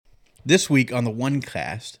This week on the One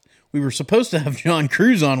Cast, we were supposed to have John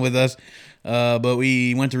Cruz on with us, but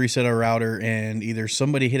we went to reset our router, and either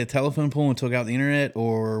somebody hit a telephone pole and took out the internet,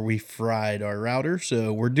 or we fried our router.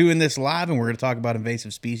 So we're doing this live, and we're going to talk about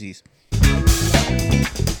invasive species.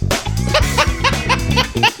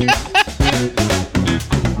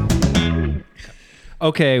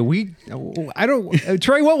 Okay, I don't.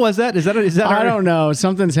 Trey, what was that? Is that? I don't know.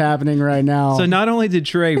 Something's happening right now. So not only did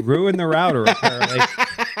Trey ruin the router, apparently,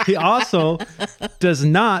 he also does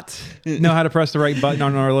not know how to press the right button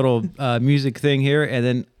on our little music thing here. And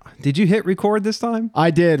then, did you hit record this time? I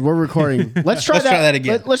did. We're recording. Let's try that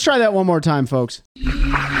again. Let's try that one more time, folks.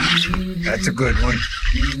 That's a good one.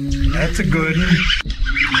 That's a good one.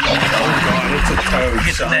 Oh God, it's a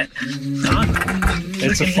toad.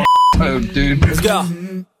 It's a toad, dude. Let's go.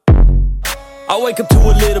 I wake up to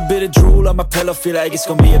a little bit of drool on my pillow, feel like it's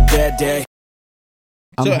gonna be a bad day.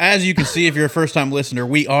 So as you can see, if you're a first-time listener,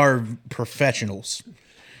 we are professionals.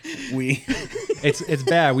 It's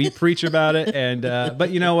bad. We preach about it, and but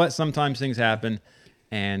you know what? Sometimes things happen,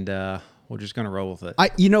 and we're just gonna roll with it.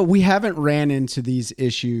 We haven't ran into these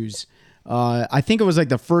issues. I think it was like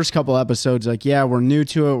the first couple episodes. Like, yeah, we're new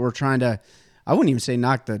to it. We're trying to. I wouldn't even say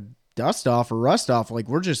knock the dust off or rust off. Like,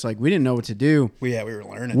 we're just like we didn't know what to do. We were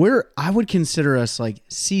learning. I would consider us like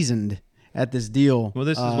seasoned at this deal. Well,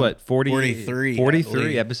 this is what 43,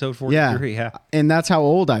 episode 43. Yeah, and that's how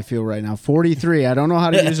old I feel right now. 43. I don't know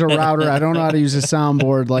how to use a router. I don't know how to use a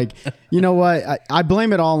soundboard. Like, you know what? I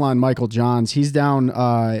blame it all on Michael Johns. He's down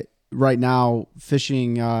right now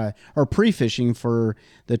fishing or pre-fishing for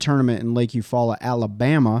the tournament in Lake Eufaula,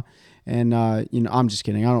 Alabama. And, I'm just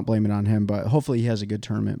kidding. I don't blame it on him, but hopefully he has a good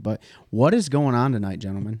tournament. But what is going on tonight,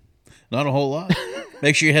 gentlemen? Not a whole lot.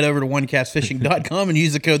 Make sure you head over to onecastfishing.com and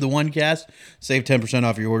use the code TheOneCast. Save 10%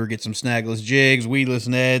 off your order. Get some snagless jigs, weedless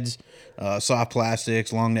Neds, soft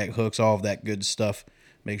plastics, long neck hooks, all of that good stuff.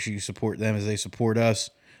 Make sure you support them as they support us.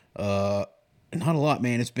 Not a lot,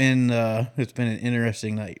 man. It's been an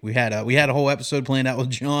interesting night. We had a whole episode planned out with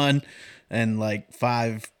John, and like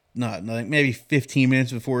maybe 15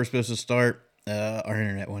 minutes before we're supposed to start, our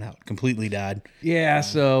internet went out, completely died. Yeah.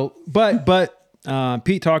 So, but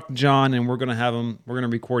Pete talked to John, and we're gonna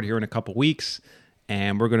record here in a couple weeks,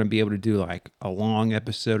 and we're gonna be able to do like a long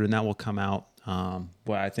episode, and that will come out.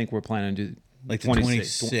 I think we're planning to do like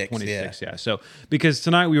 26, yeah. So because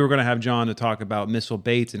tonight we were going to have John to talk about missile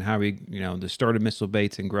baits and how we, the start of missile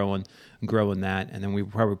baits and growing that, and then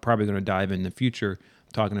we're probably going to dive in the future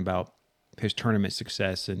talking about his tournament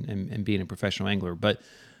success and being a professional angler. But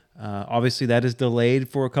obviously that is delayed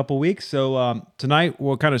for a couple weeks. So tonight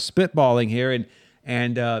we're kind of spitballing here,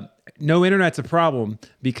 and no internet's a problem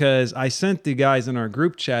because I sent the guys in our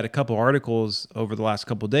group chat a couple articles over the last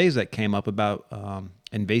couple of days that came up about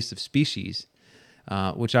invasive species.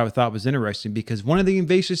 Which I thought was interesting because one of the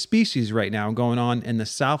invasive species right now going on in the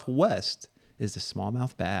Southwest is the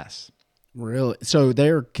smallmouth bass. Really? So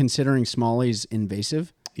they're considering smallies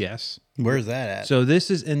invasive? Yes. Where's that at? So this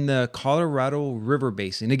is in the Colorado River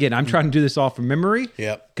Basin. Again, I'm trying to do this all from memory.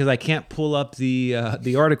 Yep. Because I can't pull up the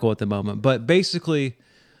article at the moment. But basically,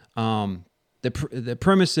 the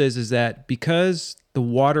premise is that because the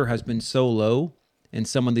water has been so low in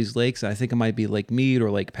some of these lakes, I think it might be Lake Mead or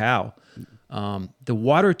Lake Powell, the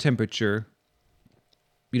water temperature,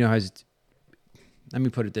 has, let me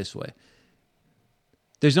put it this way.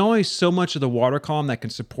 There's only so much of the water column that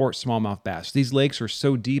can support smallmouth bass. These lakes are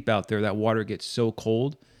so deep out there that water gets so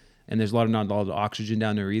cold, and there's not a lot of oxygen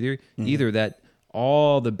down there either that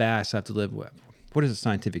all the bass have to live with. What is the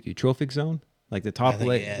scientific eutrophic zone? Like the top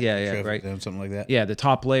layer? Yeah, right. Zone, something like that. Yeah, the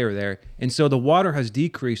top layer there. And so the water has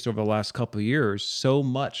decreased over the last couple of years so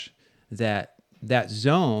much that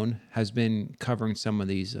zone has been covering some of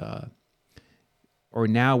these, or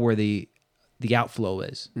now where the outflow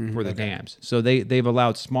is for the dams. So they've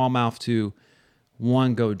allowed smallmouth to,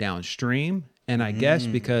 one, go downstream. And I guess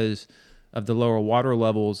because of the lower water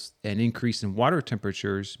levels and increase in water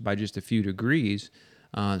temperatures by just a few degrees,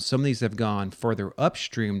 some of these have gone further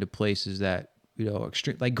upstream to places that,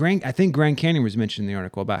 extreme. Like I think Grand Canyon was mentioned in the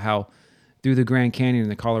article about how through the Grand Canyon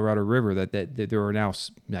and the Colorado River that there are now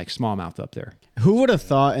like smallmouth up there. Who would have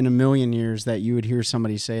thought in a million years that you would hear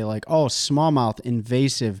somebody say like, oh, smallmouth,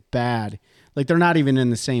 invasive, bad. Like they're not even in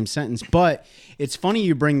the same sentence. But it's funny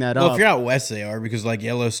you bring that Well, up. if you're out west, they are, because like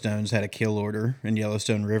Yellowstone's had a kill order in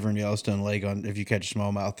Yellowstone River and Yellowstone Lake on if you catch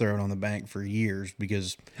smallmouth, throw it on the bank for years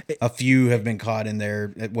because a few have been caught in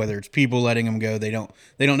there. Whether it's people letting them go, they don't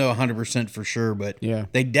know 100% for sure, but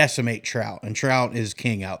they decimate trout, and trout is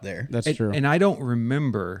king out there. That's true. And I don't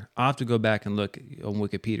remember. I'll have to go back and look on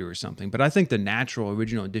Wikipedia or something. But I think the natural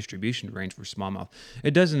original distribution range for smallmouth,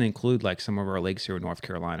 it doesn't include like some of our lakes here in North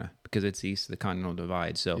Carolina because it's east of the Continental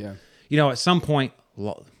Divide. So, at some point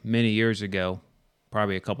many years ago,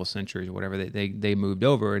 probably a couple centuries or whatever, they moved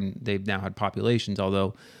over and they've now had populations,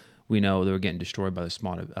 although we know they were getting destroyed by the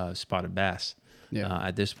spotted bass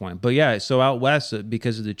at this point. But so out west,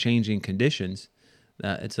 because of the changing conditions,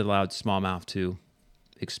 it's allowed smallmouth to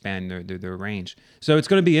expand their range. So it's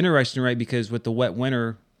going to be interesting, right? Because with the wet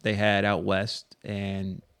winter they had out west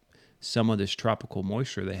and some of this tropical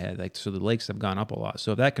moisture they had, so the lakes have gone up a lot.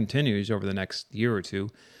 So if that continues over the next year or two,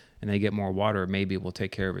 and they get more water, maybe it will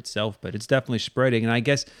take care of itself. But it's definitely spreading. And I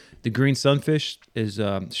guess the green sunfish is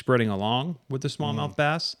spreading along with the smallmouth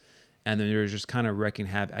bass. And then there's just kind of wrecking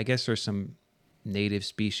havoc. I guess there's some native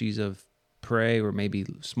species of prey or maybe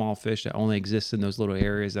small fish that only exist in those little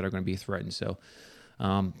areas that are going to be threatened. So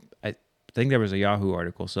I think there was a Yahoo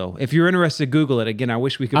article. So if you're interested, Google it. Again, I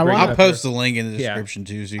wish we could bring it I'll up post here. the link in the description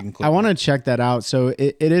too, so you can click. I want to check that out. So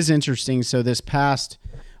it is interesting. So this past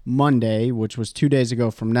Monday, which was 2 days ago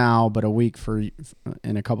from now, but a week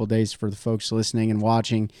in a couple of days for the folks listening and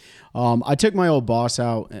watching, I took my old boss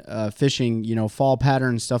out fishing, fall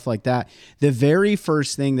pattern and stuff like that. The very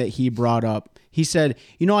first thing that he brought up, he said,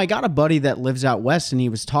 I got a buddy that lives out west, and he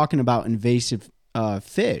was talking about invasive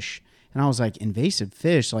fish. And I was like, invasive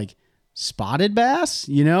fish, like spotted bass,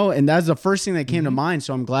 and that's the first thing that came to mind.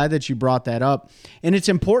 So I'm glad that you brought that up. And it's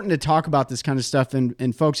important to talk about this kind of stuff.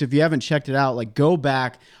 And folks, if you haven't checked it out, like go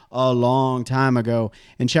back a long time ago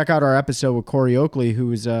and check out our episode with Corey Oakley,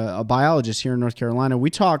 who is a biologist here in North Carolina. We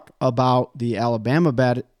talk about the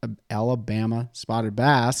Alabama spotted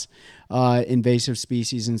bass, invasive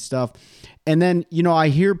species and stuff. And then, I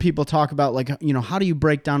hear people talk about like, how do you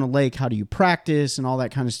break down a lake? How do you practice and all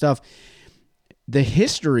that kind of stuff? The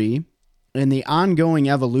history and the ongoing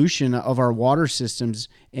evolution of our water systems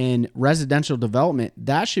and residential development,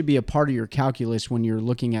 that should be a part of your calculus when you're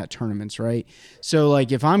looking at tournaments, right? So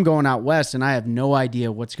like if I'm going out west and I have no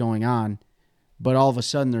idea what's going on, but all of a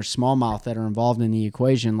sudden there's smallmouth that are involved in the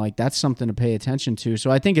equation, like that's something to pay attention to. So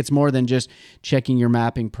I think it's more than just checking your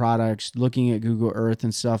mapping products, looking at Google Earth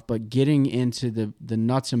and stuff, but getting into the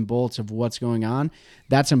nuts and bolts of what's going on.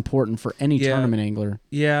 That's important for any tournament angler.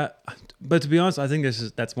 Yeah. But to be honest, I think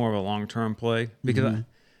that's more of a long-term play because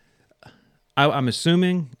I'm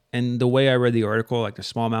assuming, and the way I read the article, like the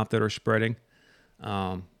smallmouth that are spreading,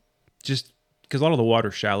 just because a lot of the water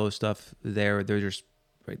shallow stuff they're just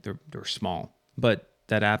right, they're small, but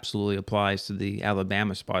that absolutely applies to the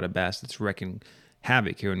Alabama spotted bass that's wrecking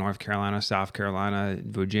havoc here in North Carolina, South Carolina,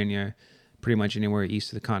 Virginia, pretty much anywhere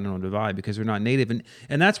east of the Continental Divide because they're not native.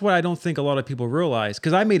 And that's what I don't think a lot of people realize,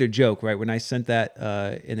 because I made a joke, right, when I sent that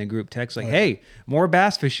in a group text, like, hey, more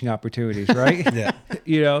bass fishing opportunities, right?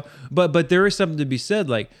 But there is something to be said,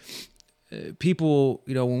 like people,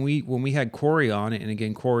 when we had Corey on it, and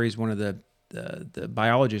again, Corey is one of the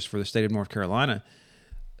biologists for the state of North Carolina,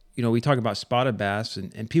 we talk about spotted bass,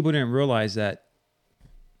 and people didn't realize that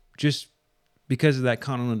just because of that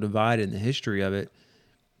Continental Divide and the history of it,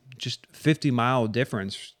 just 50-mile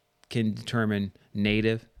difference can determine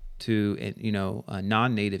native to a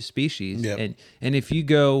non-native species. Yep. And if you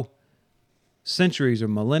go centuries or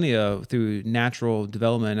millennia through natural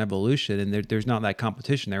development and evolution, and there's not that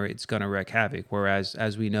competition there, it's going to wreak havoc. Whereas,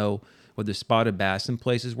 as we know with the spotted bass, in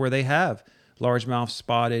places where they have largemouth,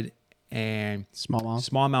 spotted, and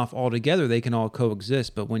smallmouth all together, they can all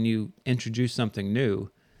coexist. But when you introduce something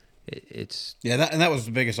new, it's that was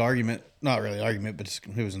the biggest argument. Not really argument, but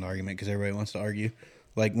it was an argument because everybody wants to argue.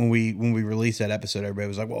 Like when we released that episode, everybody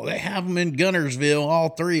was like, "Well, they have them in Gunnersville, all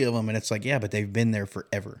three of them," and it's like, yeah, but they've been there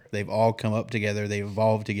forever. They've all come up together. They've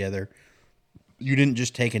evolved together. You didn't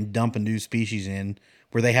just take and dump a new species in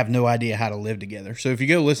where they have no idea how to live together. So if you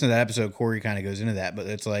go listen to that episode, Corey kind of goes into that, but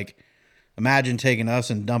it's like, imagine taking us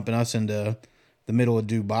and dumping us into the middle of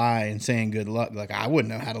Dubai and saying good luck. Like, I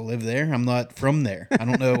wouldn't know how to live there. I'm not from there. I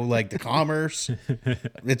don't know like the commerce.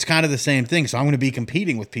 It's kind of the same thing. So I'm going to be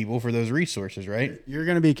competing with people for those resources, right? You're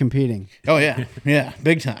going to be competing. Oh yeah. Yeah.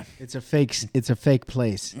 Big time. It's a fake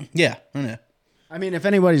place. Yeah. I know. I mean, if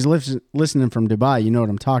anybody's listening from Dubai, you know what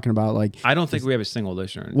I'm talking about. Like, I don't think we have a single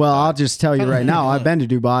listener. well, I'll just tell you right now, I've been to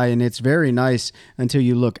Dubai and it's very nice until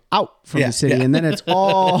you look out from the city and then it's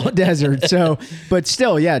all desert. So, but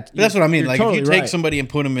still, yeah. But that's what I mean. Like totally if you take right. somebody and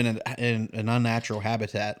put them in an unnatural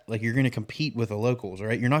habitat, like you're going to compete with the locals,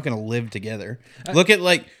 right? You're not going to live together. Look at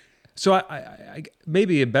like, So I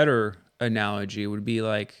maybe a better analogy would be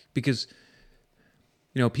like, because,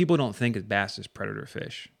 people don't think of bass as predator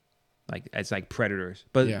fish. Like it's like predators,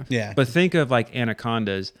 but Yeah. But think of like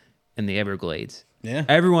anacondas in the Everglades. Yeah.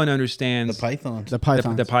 Everyone understands the pythons. The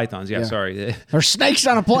pythons. The pythons. Yeah, sorry. There's snakes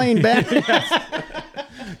on a plane, Ben.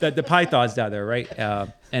 the pythons down there, right?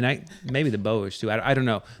 And maybe the boas too. I don't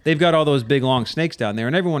know. They've got all those big long snakes down there,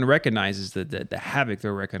 and everyone recognizes the havoc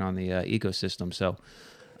they're wreaking on the ecosystem. So,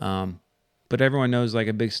 but everyone knows like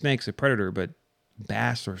a big snake's a predator, but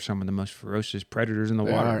bass are some of the most ferocious predators in the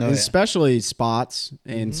water. Especially spots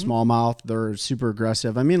and smallmouth. They're super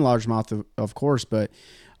aggressive. I mean, largemouth, of course, but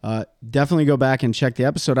definitely go back and check the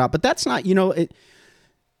episode out. But that's not,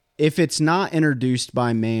 if it's not introduced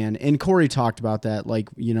by man, and Corey talked about that, like,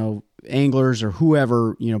 anglers or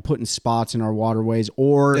whoever, putting spots in our waterways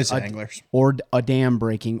or anglers or a dam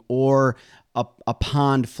breaking or a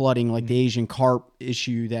pond flooding, like the Asian carp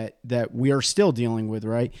issue that we are still dealing with,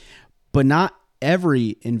 right? But not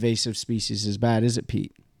every invasive species is bad, is it,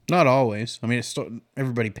 Pete? Not always. I mean, it's still,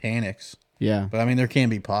 everybody panics. Yeah. But I mean, there can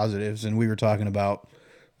be positives. And we were talking about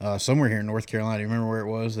somewhere here in North Carolina. Do you remember where it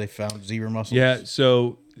was? They found zebra mussels. Yeah.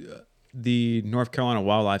 So the North Carolina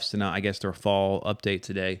Wildlife sent out, I guess, their fall update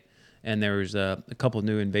today. And there was a couple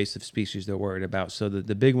new invasive species they're worried about. So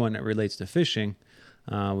the big one that relates to fishing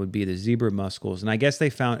would be the zebra mussels. And I guess they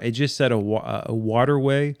found, it just said a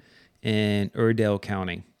waterway in Iredell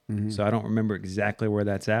County. So I don't remember exactly where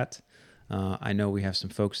that's at. I know we have some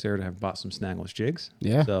folks there that have bought some snagless jigs.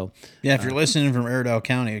 Yeah. So yeah, if you're listening from Iredell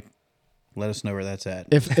County, let us know where that's at.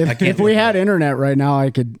 If we had internet right now, I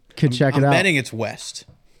could check it out. I'm betting it's west.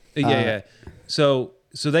 Yeah. So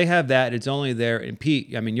they have that. It's only there. And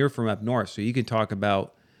Pete, I mean, you're from up north, so you can talk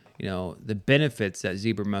about, the benefits that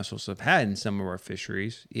zebra mussels have had in some of our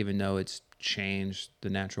fisheries, even though it's changed the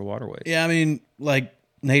natural waterways. Yeah, I mean, like,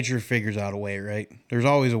 nature figures out a way, right? It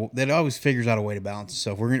always figures out a way to balance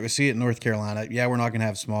itself. We're going to see it in North Carolina. Yeah, we're not going to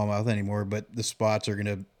have smallmouth anymore, but the spots are going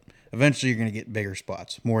to, eventually you're going to get bigger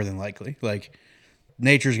spots, more than likely. Like,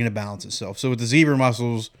 nature's going to balance itself. So with the zebra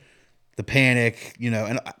mussels, the panic,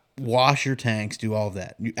 and wash your tanks, do all of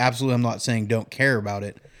that. Absolutely, I'm not saying don't care about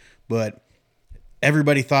it, but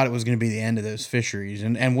everybody thought it was going to be the end of those fisheries.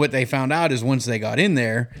 And what they found out is once they got in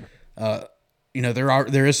there,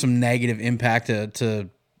 there is some negative impact to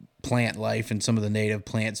plant life and some of the native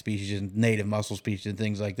plant species and native mussel species and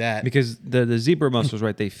things like that. Because the zebra mussels,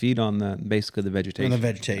 right, they feed on basically the vegetation. On the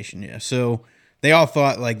vegetation, yeah. So they all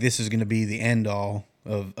thought like this is going to be the end all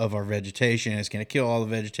of our vegetation. It's going to kill all the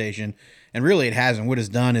vegetation. And really it hasn't. What it's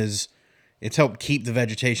done is it's helped keep the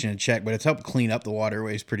vegetation in check, but it's helped clean up the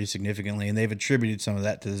waterways pretty significantly. And they've attributed some of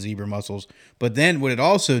that to the zebra mussels. But then what it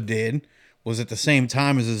also did was at the same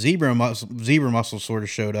time as the zebra mussels sort of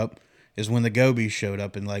showed up is when the gobies showed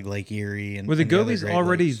up in like Lake Erie and were the and other gobies Great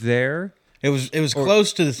already Lakes. there? It was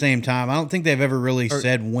close to the same time. I don't think they've ever really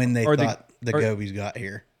said when they thought the or- gobies got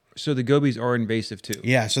here. So the gobies are invasive too.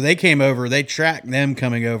 Yeah, so they came over. They tracked them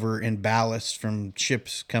coming over in ballast from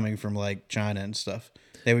ships coming from like China and stuff.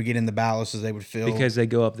 They would get in the ballast as they would fill. Because they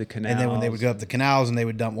go up the canals. And then when they would go up the canals and they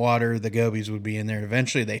would dump water, the gobies would be in there. And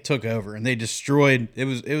eventually they took over and they destroyed. It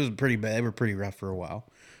was pretty bad. They were pretty rough for a while.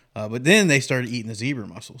 But then they started eating the zebra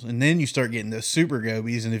mussels. And then you start getting those super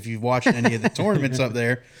gobies. And if you've watched any of the tournaments up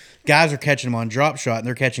there, guys are catching them on drop shot and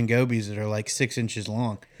they're catching gobies that are like 6 inches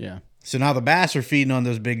long. Yeah. So now the bass are feeding on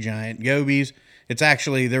those big giant gobies. It's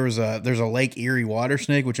actually, there's a Lake Erie water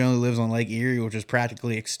snake, which only lives on Lake Erie, which is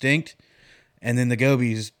practically extinct. And then the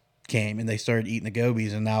gobies came and they started eating the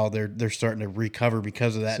gobies, and now they're starting to recover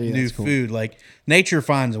because of that new food. Like, nature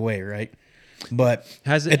finds a way, right? But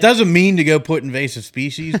it doesn't mean to go put invasive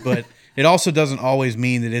species, but it also doesn't always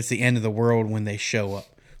mean that it's the end of the world when they show up.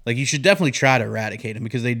 Like, you should definitely try to eradicate them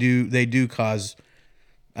because they do cause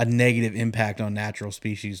a negative impact on natural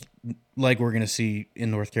species, like we're going to see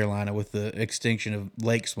in North Carolina with the extinction of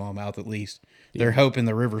lake smallmouth. At least they're hoping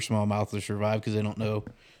the river smallmouth will survive because they don't know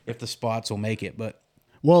if the spots will make it. But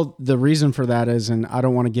well, the reason for that is, and I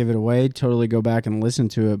don't want to give it away, totally go back and listen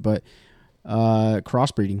to it, but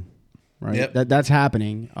crossbreeding, right? Yep. That's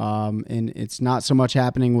happening. And it's not so much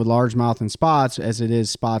happening with largemouth and spots as it is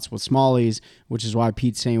spots with smallies, which is why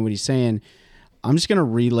Pete's saying what he's saying. I'm just going to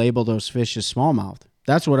relabel those fish as smallmouth.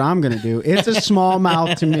 That's what I'm going to do. It's a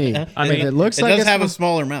smallmouth to me. I mean, if it looks It like does have a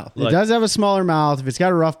smaller mouth. it does have a smaller mouth. If it's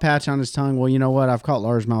got a rough patch on his tongue, well, you know what? I've caught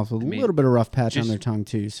largemouth with a little bit of rough patch on their tongue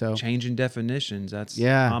too. So changing definitions, that's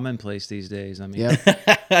Yeah. commonplace these days. I mean, yeah,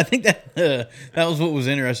 I think that was what was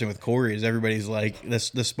interesting with Corey is everybody's like the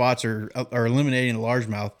spots are eliminating the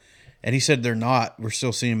largemouth, and he said they're not. We're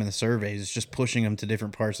still seeing them in the surveys. It's just pushing them to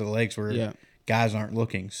different parts of the lakes where guys aren't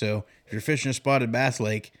looking. So if you're fishing a spotted bass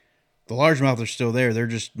lake, the largemouth are still there. They're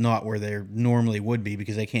just not where they normally would be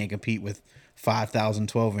because they can't compete with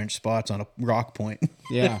 5,000 12-inch spots on a rock point.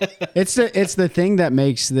 yeah. It's the thing that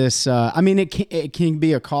makes this. I mean, it can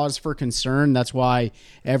be a cause for concern. That's why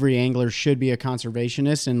every angler should be a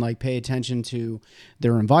conservationist and like pay attention to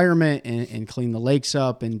their environment and clean the lakes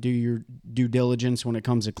up and do your due diligence when it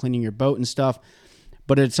comes to cleaning your boat and stuff.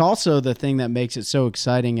 But it's also the thing that makes it so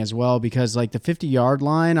exciting as well because like the 50-yard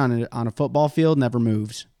line on a football field never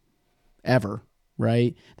moves. Ever,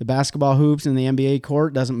 right? The basketball hoops in the NBA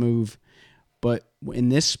court doesn't move, but in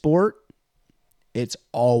this sport, it's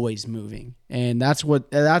always moving, and that's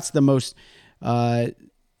the most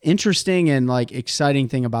interesting and like exciting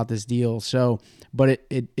thing about this deal. So, but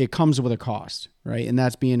it comes with a cost, right? And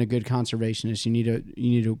that's being a good conservationist. You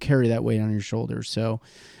need to carry that weight on your shoulders. So,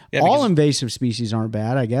 all invasive species aren't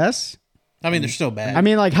bad, I guess. I mean, they're still bad. I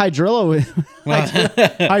mean, like hydrilla,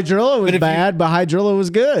 hydrilla was bad, but hydrilla was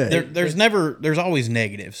good. There's always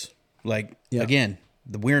negatives. Like again,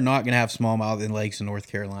 we're not going to have smallmouth in lakes in North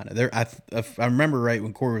Carolina. If I remember right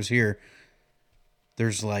when Corey was here,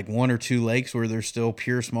 there's like 1 or 2 lakes where there's still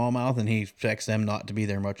pure smallmouth, and he expects them not to be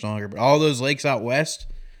there much longer. But all those lakes out west,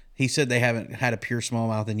 he said they haven't had a pure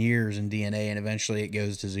smallmouth in years in DNA, and eventually it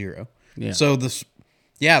goes to 0. Yeah. So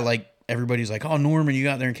like. Everybody's like, oh, Norman, you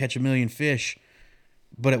got there and catch 1 million fish.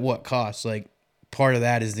 But at what cost? Like, part of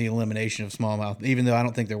that is the elimination of smallmouth, even though I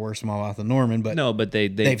don't think there were smallmouth in Norman. But no, but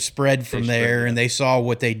they've spread from there, and they saw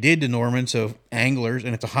what they did to Norman. So anglers,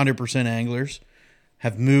 and it's 100% anglers,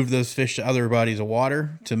 have moved those fish to other bodies of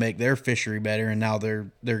water to make their fishery better, and now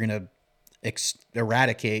they're going to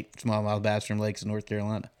eradicate smallmouth bass from lakes in North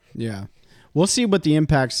Carolina. Yeah. We'll see what the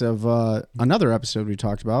impacts of another episode we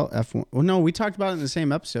talked about, F1. Well, no, we talked about it in the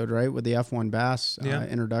same episode, right, with the F1 bass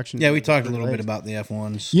introduction. Yeah, we talked a little bit about the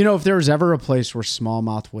F1s. You know, if there was ever a place where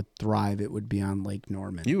smallmouth would thrive, it would be on Lake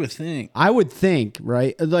Norman. You would think. I would think,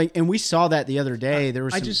 right? Like, and we saw that the other day. There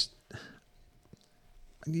was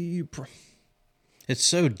It's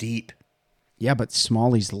so deep. Yeah, but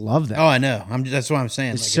smallies love that. Oh, I know. That's what I'm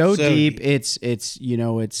saying. It's so deep. It's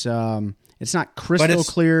not crystal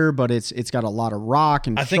clear, but it's got a lot of rock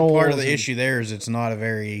and I think part of the issue there is it's not a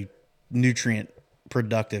very nutrient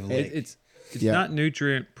productive lake. It's not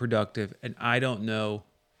nutrient productive, and I don't know.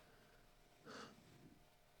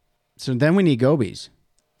 So then we need gobies.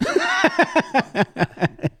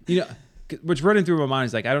 What's running through my mind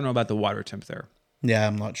is like, I don't know about the water temp there. Yeah,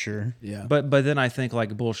 I'm not sure. Yeah. But then I think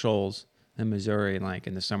like Bull Shoals in Missouri, and like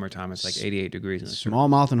in the summertime, it's like 88 degrees in the summer.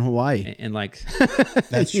 Smallmouth in Hawaii. And like,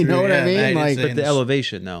 that's you know what I mean? Like, but the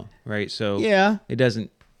elevation though, right? So it doesn't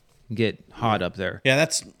get hot up there. Yeah,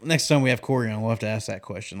 that's next time we have Corey on, we'll have to ask that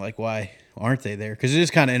question. Like, why aren't they there? Because it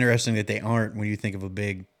is kind of interesting that they aren't when you think of a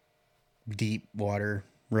big, deep water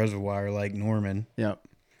reservoir like Norman. Yep.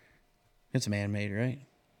 It's man-made, right?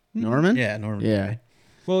 Norman? Yeah, Norman. Yeah. Right?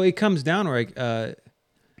 Well, it comes down like,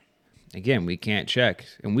 again, we can't check,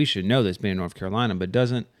 and we should know this being in North Carolina, but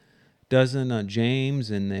doesn't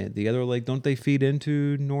James and the other lake, don't they feed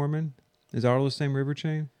into Norman? Is that all the same river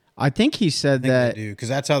chain? I think he said that. They do, because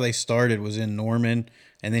that's how they started, was in Norman,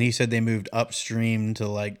 and then he said they moved upstream to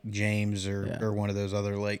like James or one of those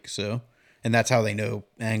other lakes. So, and that's how they know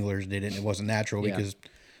anglers did it. And it wasn't natural because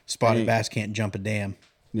spotted bass can't jump a dam.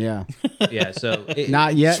 Yeah. Yeah, so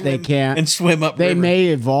not yet. They can't and swim up. They river. may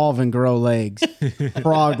evolve and grow legs,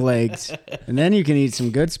 frog legs, and then you can eat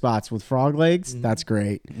some good spots with frog legs. That's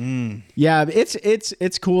great. Yeah,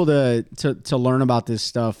 it's cool to learn about this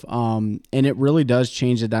stuff. And it really does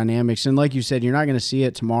change the dynamics. And like you said, you're not going to see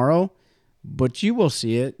it tomorrow, but you will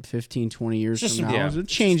see it 15, 20 years from now. It'll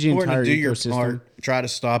change the entire do your ecosystem. part, try to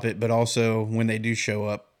stop it, but also when they do show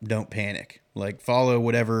up, don't panic. Like follow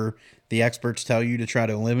whatever the experts tell you to try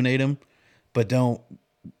to eliminate them, but don't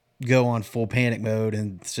go on full panic mode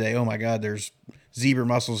and say, oh my God, there's zebra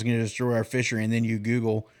mussels going to destroy our fishery. And then you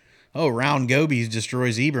Google, oh, round gobies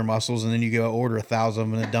destroy zebra mussels. And then you go order 1,000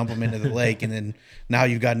 of them and dump them into the lake. And then now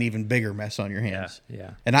you've got an even bigger mess on your hands.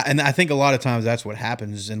 Yeah. And I think a lot of times that's what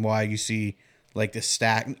happens and why you see like this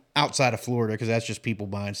stack outside of Florida, because that's just people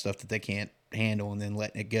buying stuff that they can't handle and then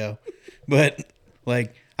letting it go. But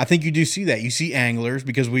like, I think you do see that. You see anglers,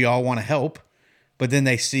 because we all want to help, But then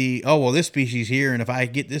they see, oh, well, this species here, and if I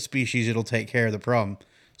get this species, it'll take care of the problem.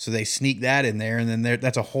 So they sneak that in there, and then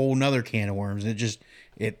that's a whole nother can of worms. It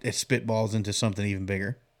spitballs into something even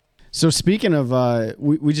bigger. So speaking of,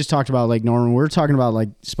 we just talked about Lake Norman. We're talking about like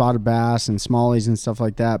spotted bass and smallies and stuff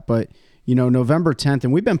like that. But, November 10th,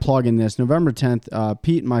 and we've been plugging this, November 10th,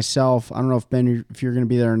 Pete and myself, I don't know if Ben, if you're going to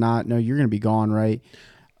be there or not. No, you're going to be gone, right?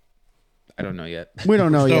 I don't know yet. We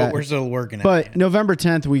don't know yet. We're still working it. But November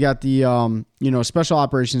 10th, we got the, Special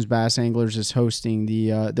Operations Bass Anglers is hosting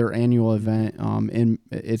their annual event. And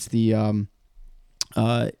it's the,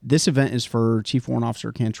 this event is for Chief Warrant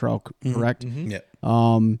Officer Cantrell, correct? Yeah.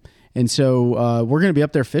 And so we're going to be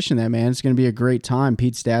up there fishing that, man. It's going to be a great time.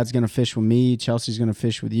 Pete's dad's going to fish with me. Chelsea's going to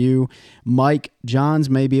fish with you. Mike Johns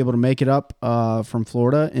may be able to make it up from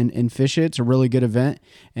Florida and fish it. It's a really good event.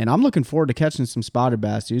 And I'm looking forward to catching some spotted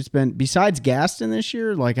bass, dude. It's been, besides Gaston this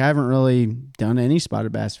year, like I haven't really done any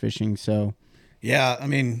spotted bass fishing. So, yeah, I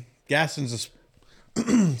mean, Gaston's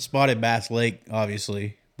a spotted bass lake,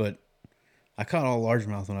 obviously, but I caught all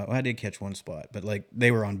largemouth when I did catch one spot, but like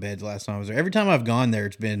they were on beds last time I was there. Every time I've gone there,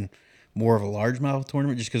 it's been more of a largemouth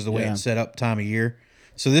tournament just because of the way it's set up time of year.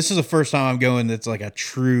 So this is the first time I'm going that's like a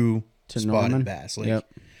true spotted bass. Like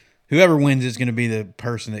whoever wins is going to be the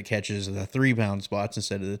person that catches the 3-pound spots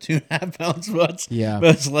instead of the 2.5-pound spots. Yeah,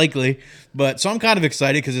 most likely. But so I'm kind of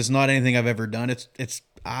excited because it's not anything I've ever done.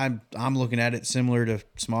 I'm looking at it similar to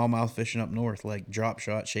smallmouth fishing up north, like drop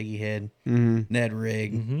shot, shaky head, Ned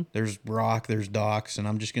rig. There's rock, there's docks, and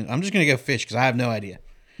I'm just gonna go fish because I have no idea.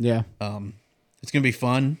 Yeah. It's gonna be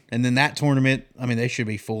fun. And then that tournament, I mean, they should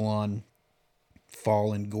be full on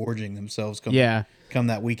fall and gorging themselves. Come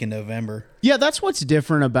that week in November. Yeah, that's what's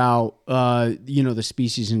different about the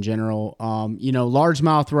species in general.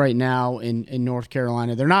 Largemouth right now in North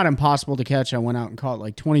Carolina, they're not impossible to catch. I went out and caught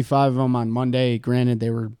like 25 of them on Monday. Granted, they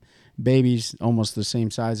were babies, almost the same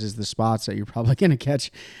size as the spots that you're probably going to catch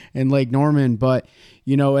in Lake Norman. But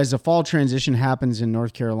as the fall transition happens in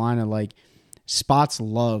North Carolina, like spots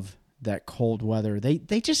love that cold weather.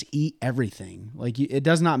 They just eat everything. Like it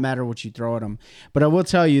does not matter what you throw at them. But I will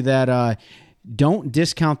tell you that. Don't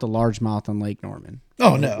discount the largemouth on Lake Norman.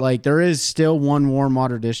 Oh, no. Like, there is still one warm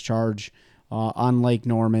water discharge on Lake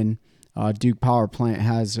Norman. Duke Power Plant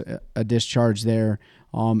has a discharge there,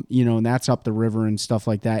 and that's up the river and stuff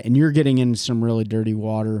like that. And you're getting into some really dirty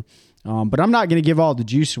water. But I'm not going to give all the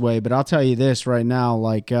juice away, but I'll tell you this right now.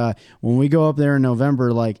 Like, when we go up there in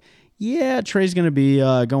November, like, yeah, Trey's going to be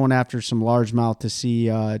going after some largemouth to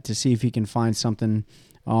see if he can find something.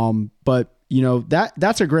 But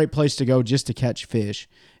that's a great place to go just to catch fish.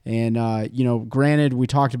 And, granted, we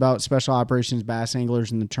talked about Special Operations Bass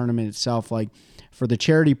Anglers and the tournament itself, like for the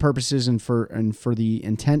charity purposes and for the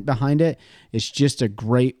intent behind it, it's just a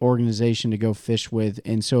great organization to go fish with.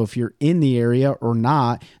 And so if you're in the area or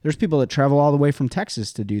not, there's people that travel all the way from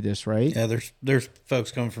Texas to do this, right? Yeah, there's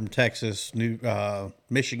folks coming from Texas,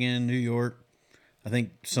 Michigan, New York. I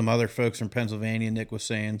think some other folks from Pennsylvania, Nick was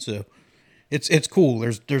saying. So It's cool.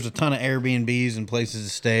 There's a ton of Airbnbs and places to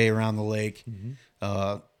stay around the lake.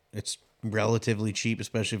 It's relatively cheap,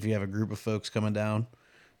 especially if you have a group of folks coming down.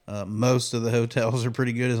 Most of the hotels are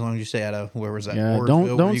pretty good as long as you stay out of where was that? Yeah,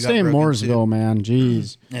 Mooresville, don't stay in Mooresville, man.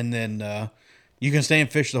 Jeez. And then you can stay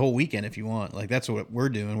and fish the whole weekend if you want. Like that's what we're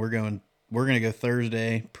doing. We're gonna go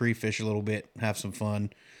Thursday, pre-fish a little bit, have some fun,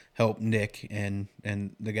 help Nick and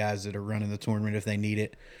the guys that are running the tournament if they need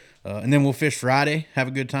it, and then we'll fish Friday, have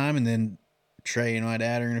a good time, and then Trey and my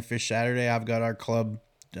dad are going to fish Saturday. I've got our club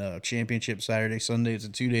championship Saturday, Sunday. It's a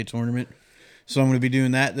 2-day tournament. So I'm going to be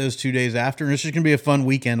doing that those 2 days after. And it's just going to be a fun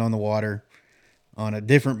weekend on the water, on a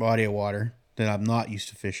different body of water that I'm not used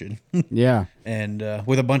to fishing. Yeah. And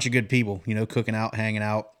with a bunch of good people, cooking out, hanging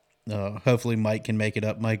out. Hopefully Mike can make it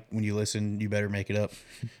up. Mike, when you listen, you better make it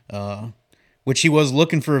up. Which he was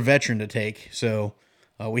looking for a veteran to take. So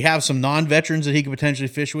we have some non-veterans that he could potentially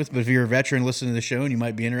fish with, but if you're a veteran listening to the show and you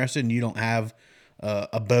might be interested and you don't have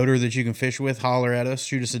a boater that you can fish with, holler at us,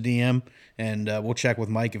 shoot us a DM, and we'll check with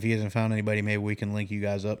Mike. If he hasn't found anybody, maybe we can link you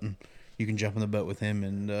guys up and you can jump in the boat with him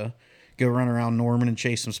and go run around Norman and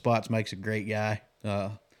chase some spots. Mike's a great guy.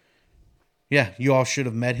 Yeah, you all should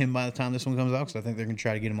have met him by the time this one comes out because I think they're going to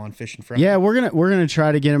try to get him on Fishing Friday. Yeah, we're gonna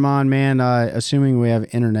try to get him on, man. Assuming we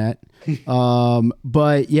have internet.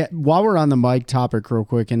 But yeah, while we're on the Mike topic, real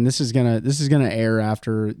quick, and this is gonna air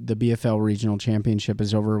after the BFL Regional Championship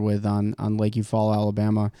is over with on Lake Eufaula,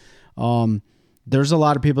 Alabama. There's a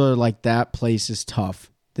lot of people that are like, that place is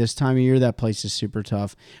tough. This time of year, that place is super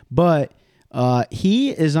tough. But he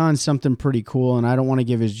is on something pretty cool, and I don't want to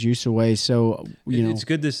give his juice away. So it's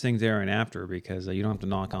good this thing's airing after because you don't have to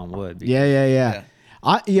knock on wood. Yeah.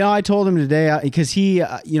 I told him today because he,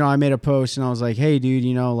 I made a post and I was like, hey, dude,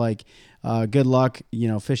 good luck,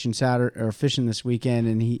 fishing Saturday or fishing this weekend.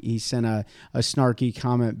 And he sent a snarky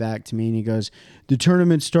comment back to me and he goes, the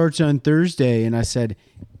tournament starts on Thursday. And I said,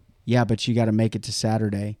 yeah, but you got to make it to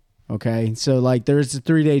Saturday. Okay. So like there's a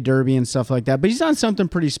 3-day derby and stuff like that, but he's on something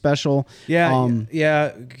pretty special. Yeah.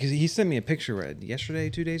 Because he sent me a picture yesterday,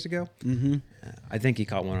 2 days ago. Mm-hmm. I think he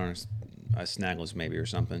caught one on a snagless maybe or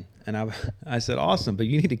something. And I said, awesome, but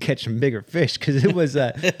you need to catch some bigger fish because it was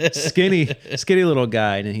a skinny little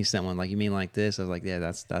guy. And then he sent one like, you mean like this? I was like, yeah,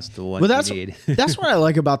 that's the one you need. That's what I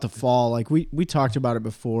like about the fall. Like we talked about it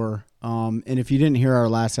before. And if you didn't hear our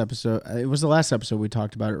last episode, it was the last episode we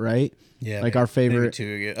talked about it, right? Yeah. Like our favorite.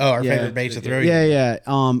 Favorite baits to throw. Yeah.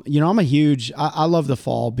 I love the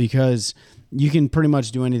fall because you can pretty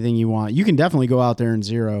much do anything you want. You can definitely go out there and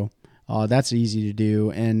zero. That's easy to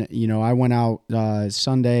do. And, I went out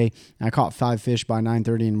Sunday and I caught 5 fish by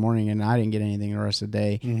 9:30 in the morning and I didn't get anything the rest of the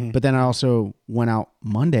day. Mm-hmm. But then I also went out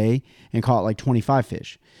Monday and caught like 25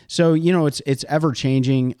 fish. So, it's ever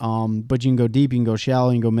changing. But you can go deep, you can go shallow,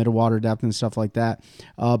 you can go middle water depth and stuff like that.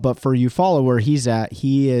 But for you follow where he's at,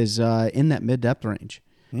 he is in that mid depth range.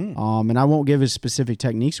 And I won't give his specific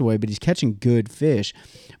techniques away, but he's catching good fish.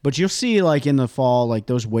 But you'll see, like in the fall, like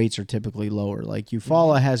those weights are typically lower. Like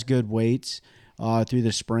Eufaula has good weights through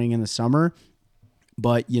the spring and the summer.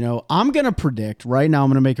 But, I'm going to predict, right now I'm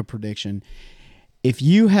going to make a prediction. If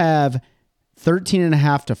you have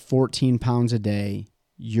 13.5 to 14 pounds a day,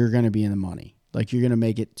 you're going to be in the money. Like you're going to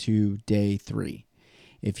make it to day 3.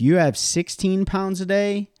 If you have 16 pounds a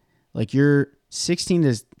day, like you're 16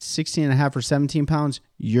 to 16 and a half or 17 pounds,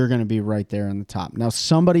 you're going to be right there in the top. Now,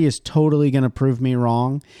 somebody is totally going to prove me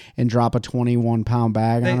wrong and drop a 21-pound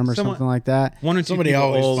bag on them or something like that.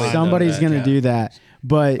 Somebody's going to do that.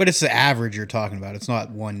 But it's the average you're talking about. It's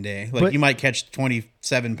not one day. Like you might catch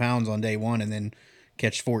 27 pounds on day 1 and then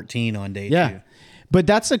catch 14 on day 2. But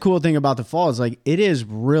that's the cool thing about the fall is like it is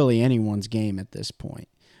really anyone's game at this point.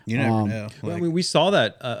 You never know. Well, we saw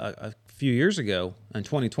that a few years ago in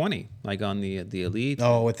 2020, like on the Elite.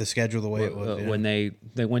 Oh, with the schedule the way it was. When they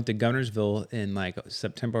went to Gunnersville in like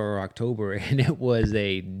September or October, and it was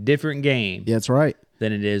a different game. Yeah, that's right.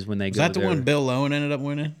 Than it is when they go there. Is that the one Bill Lowen ended up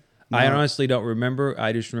winning? No. I honestly don't remember.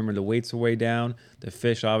 I just remember the weights are way down. The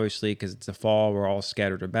fish, obviously, because it's the fall, were all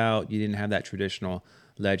scattered about. You didn't have that traditional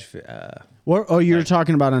ledge. You're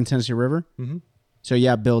talking about on Tennessee River? Mm-hmm. So,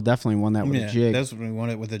 yeah, Bill definitely won that with a jig. That's when he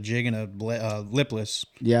won it with a jig and a lipless.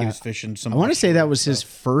 Yeah. He was fishing some. I want to say that was his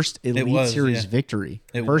first Elite Series victory.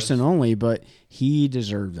 First and only, but he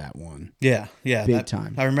deserved that one. Yeah. Big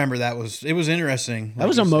time. I remember it was interesting. That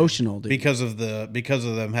was emotional, dude. Because of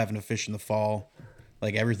them having to fish in the fall.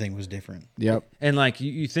 Like everything was different. Yep. And like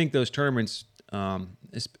you think those tournaments,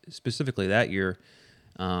 specifically that year,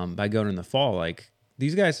 by going in the fall, like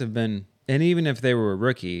these guys have been. And even if they were a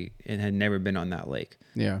rookie and had never been on that lake,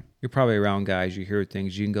 you're probably around guys, you hear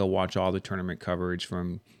things, you can go watch all the tournament coverage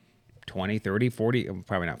from 20, 30, 40,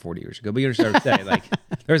 probably not 40 years ago, but you understand what I'm saying. Like,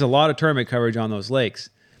 there's a lot of tournament coverage on those lakes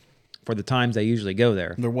for the times they usually go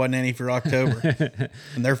there. There wasn't any for October.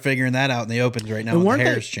 And they're figuring that out in the opens right now on the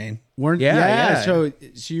Harris chain. So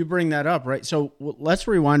you bring that up, right? So let's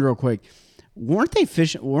rewind real quick.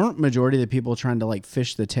 Weren't majority of the people trying to like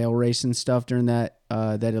fish the tail race and stuff during that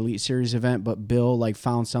Elite Series event? But Bill like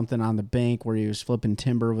found something on the bank where he was flipping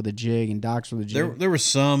timber with a jig and docks with a jig. There were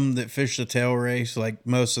some that fished the tail race, like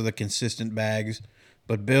most of the consistent bags.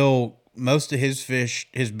 But Bill, most of his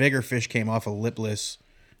bigger fish came off a lipless.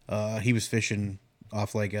 He was fishing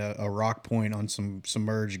off like a rock point on some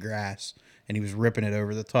submerged grass, and he was ripping it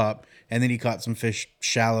over the top. And then he caught some fish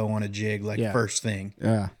shallow on a jig, first thing.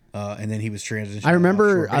 Yeah. And then he was transitioning. I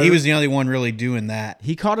remember he was the only one really doing that.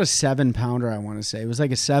 He caught a 7-pounder, I want to say. It was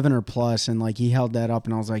like a 7 or plus, and like he held that up,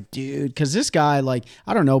 and I was like, dude, because this guy, like,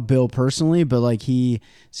 I don't know Bill personally, but like he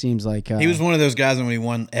seems like he was one of those guys, and when he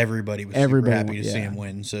won, everybody was super happy to see him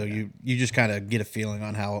win. So you just kind of get a feeling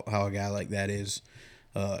on how a guy like that is,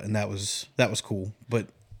 and that was cool. But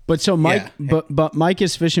so Mike, but Mike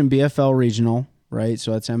is fishing BFL regional, right?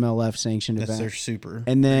 So that's MLF sanctioned event. That's their super.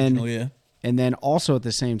 And then regional, And then also at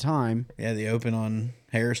the same time, the Open on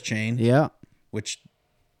Harris chain. Yeah. Which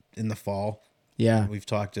in the fall. Yeah. We've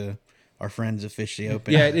talked to our friends that fish the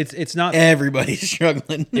Open. Yeah, it's not everybody's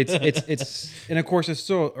struggling. it's and of course it's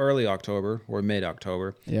still early October or mid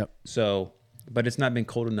October. Yep. So, but it's not been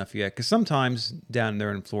cold enough yet because sometimes down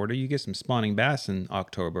there in Florida you get some spawning bass in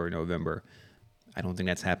October or November. I don't think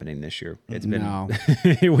that's happening this year. It's been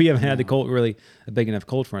we haven't had a big enough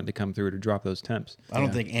cold front to come through to drop those temps. I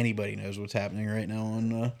don't think anybody knows what's happening right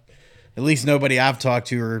now at least nobody I've talked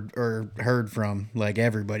to or heard from, like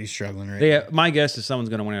everybody's struggling right now. My guess is someone's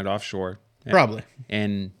going to win it offshore. Probably.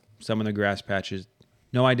 And some of the grass patches,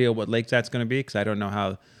 no idea what lake that's going to be because I don't know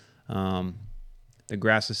how the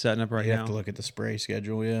grass is setting up right You now. have to look at the spray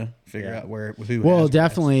schedule, figure out who. Well, has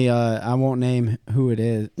definitely. I won't name who it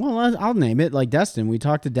is. Well, I'll name it. Like Destin. We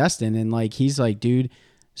talked to Destin, and like he's like, dude,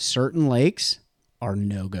 certain lakes are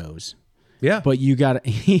no goes. Yeah. But you got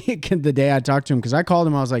the day I talked to him because I called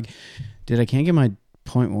him. I was like, dude, I can't get my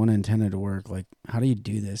 0.1 antenna to work. Like, how do you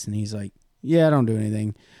do this? And he's like, yeah, I don't do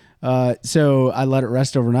anything. So I let it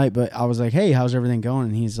rest overnight. But I was like, hey, how's everything going?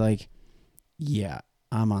 And he's like, yeah.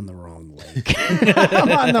 I'm on the wrong lake.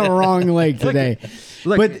 I'm on the wrong lake today.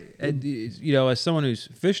 Look, but you know, as someone who's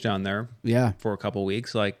fished down there for a couple of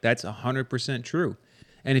weeks, like that's 100% true.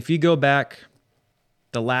 And if you go back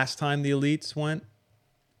the last time the elites went,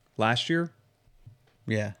 last year,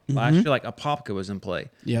 last year, like Apopka was in play.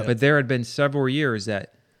 Yeah. But there had been several years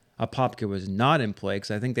that Apopka was not in play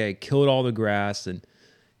because I think they had killed all the grass and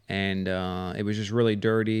it was just really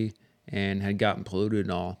dirty and had gotten polluted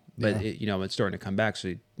and all. But it, you know, it's starting to come back,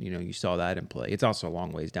 so you know you saw that in play. It's also a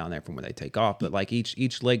long ways down there from where they take off. But like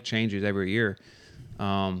each lake changes every year.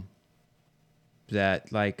 That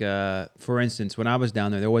like for instance, when I was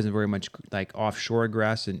down there wasn't very much like offshore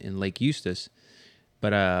grass in Lake Eustis.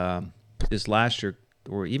 But this last year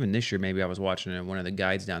or even this year, maybe I was watching it. One of the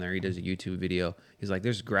guides down there, he does a YouTube video. He's like,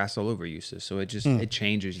 "There's grass all over Eustis," so it just it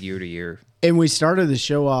changes year to year. And we started the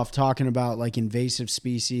show off talking about like invasive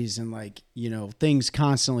species and like, you know, things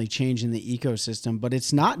constantly changing the ecosystem, but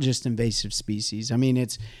it's not just invasive species. I mean,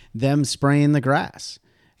 it's them spraying the grass.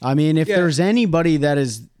 I mean, if there's anybody that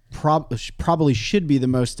is probably should be the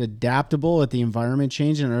most adaptable at the environment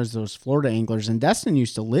change, and there's those Florida anglers, and Destin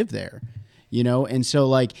used to live there, you know? And so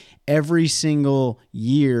like every single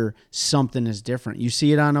year, something is different. You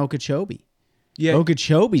see it on Okeechobee. Yeah,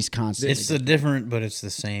 Okeechobee's constant. It's different, but it's the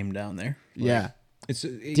same down there. Like, It's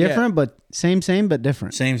different, but same, but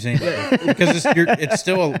different. Same. Because it's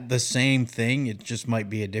still the same thing. It just might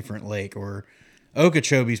be a different lake. Or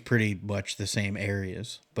Okeechobee's pretty much the same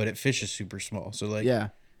areas, but it fishes super small. So like,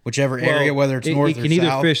 whichever area, whether it's north or south, it can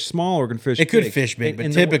either fish small or can fish. It could big. fish big,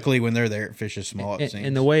 but typically when they're there, it fishes small.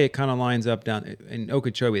 And the way it kind of lines up down in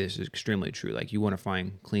Okeechobee, this is extremely true. Like you want to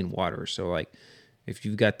find clean water, so like. If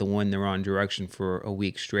you've got the one they're on direction for a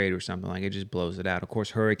week straight or something, like it just blows it out. Of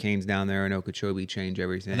course, hurricanes down there in Okeechobee change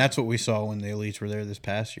everything. And that's what we saw when the elites were there this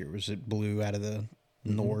past year. Was it blew out of the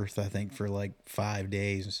north, I think, for like 5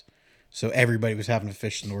 days. So everybody was having to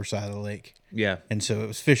fish the north side of the lake. Yeah. And so it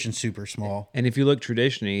was fishing super small. And if you look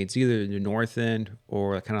traditionally, it's either the north end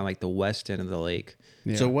or kind of like the west end of the lake.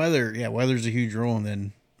 Yeah. So weather's a huge role, and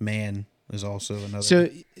then man is also another. So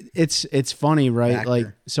it's funny, right? factor. Like,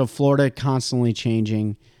 so Florida constantly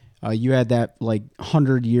changing. You had that like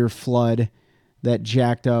 100-year flood that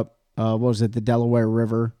jacked up. What was it? The Delaware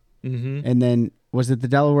River, and then was it the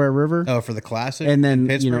Delaware River? Oh, for the Classic, and then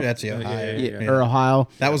Pittsburgh. That's the Ohio, or Ohio.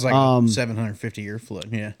 That was like 750-year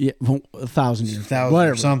flood. Yeah, well, 1,000 years, 1,000,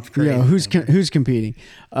 whatever. something crazy. You know, who's competing?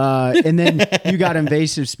 And then you got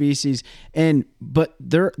invasive species, but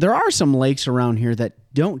there are some lakes around here that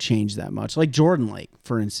don't change that much, like Jordan Lake,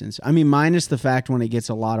 for instance. I mean, minus the fact when it gets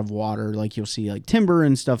a lot of water, like you'll see like timber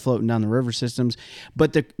and stuff floating down the river systems.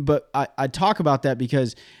 But I talk about that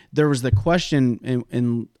because there was the question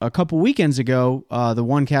in a couple weekends ago. The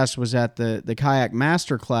one cast was at the kayak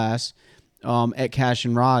master class at Cash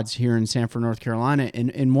and Rods here in Sanford, North Carolina,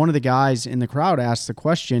 and one of the guys in the crowd asked the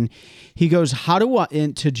question. He goes, "How do I?"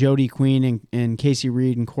 To Jody Queen and Casey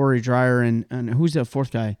Reed and Corey Dreyer and who's that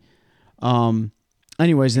fourth guy?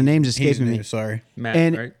 Anyways, the name's escaping me. Sorry,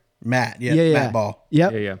 Matt, right? Matt, Matt Ball.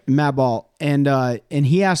 Yep. Yeah. Matt Ball. And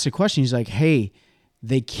he asked a question. He's like, "Hey,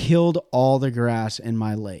 they killed all the grass in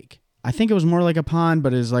my lake. I think it was more like a pond,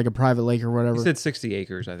 but it's like a private lake or whatever." He said 60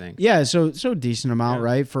 acres, I think. Yeah, so decent amount,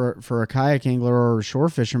 right? For a kayak angler or a shore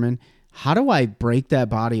fisherman. How do I break that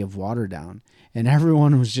body of water down? And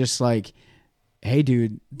everyone was just like, "Hey,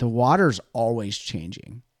 dude, the water's always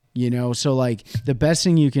changing." You know, so like the best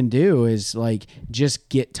thing you can do is like just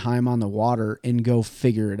get time on the water and go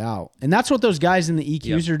figure it out. And that's what those guys in the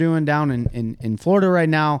EQs are doing down in Florida right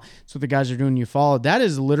now. That's what the guys are doing. You follow. That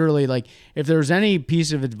is literally like, if there's any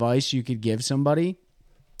piece of advice you could give somebody,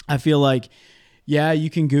 I feel like, yeah, you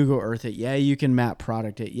can Google Earth it. Yeah, you can map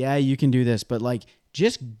product it. Yeah, you can do this. But like,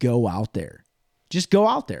 just go out there. Just go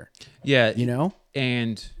out there. Yeah. You know?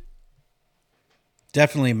 And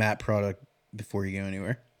definitely map product before you go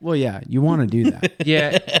anywhere. Well, yeah, you want to do that.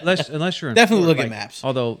 yeah, unless you're in Definitely Florida, look like, at maps.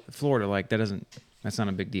 Although Florida, like that's not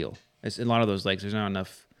a big deal. It's a lot of those lakes. There's not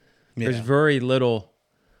enough. There's Yeah. very little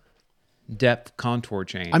depth contour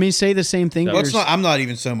change. I mean, say the same thing. Well, it's not, I'm not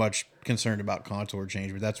even so much concerned about contour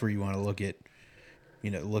change, but that's where you want to look at,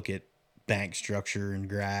 bank structure and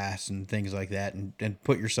grass and things like that, and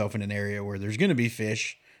put yourself in an area where there's going to be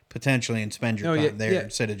fish potentially, and spend your time there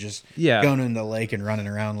instead of just going in the lake and running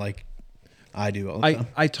around like I do all the time.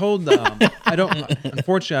 I told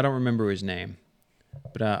unfortunately I don't remember his name,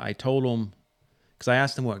 but I told him, because I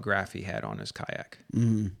asked him what graph he had on his kayak,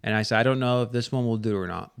 and I said, I don't know if this one will do or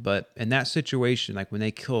not, but in that situation, like when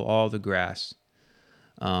they kill all the grass,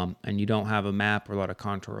 and you don't have a map or a lot of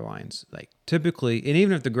contour lines, like typically, and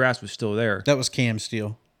even if the grass was still there, that was Cam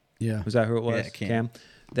Steele. Yeah, was that who it was? Yeah, Cam.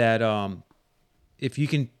 That if you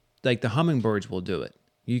can, like the hummingbirds will do it.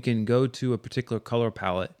 You can go to a particular color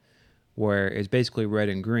palette where it's basically red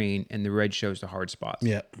and green, and the red shows the hard spots.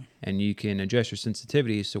 Yeah. And you can adjust your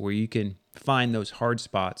sensitivity so where you can find those hard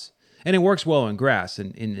spots. And it works well in grass,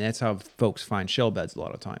 and that's how folks find shell beds a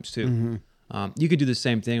lot of times too. You could do the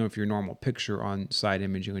same thing with your normal picture on side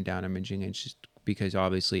imaging and down imaging. It's just because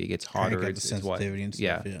obviously it gets hotter. The sensitivity and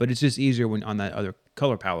stuff. Yeah. But it's just easier when on that other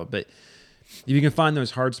color palette. But if you can find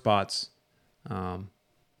those hard spots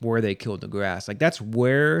where they killed the grass, like that's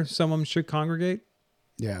where someone should congregate.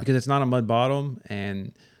 Yeah, because it's not a mud bottom,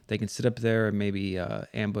 and they can sit up there and maybe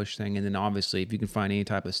ambush thing. And then obviously, if you can find any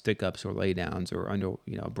type of stick ups or lay downs or under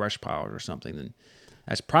brush piles or something, then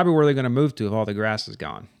that's probably where they're going to move to if all the grass is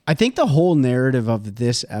gone. I think the whole narrative of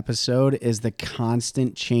this episode is the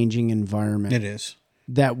constant changing environment. It is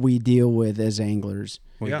that we deal with as anglers.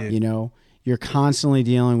 We do. You know, you're constantly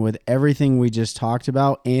dealing with everything we just talked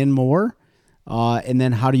about and more. And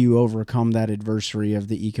then how do you overcome that adversary of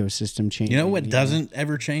the ecosystem changing? You know what doesn't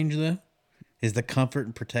ever change, though? Is the comfort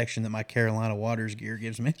and protection that my Carolina Waters gear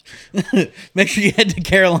gives me. Make sure you head to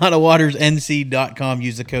CarolinaWatersNC.com.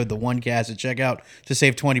 Use the code TheOneCast at checkout to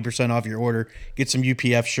save 20% off your order. Get some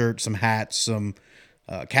UPF shirts, some hats, some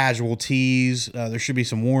casual tees. There should be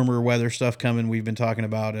some warmer weather stuff coming. We've been talking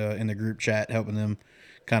about in the group chat, helping them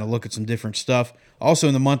kind of look at some different stuff. Also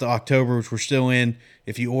in the month of October, which we're still in,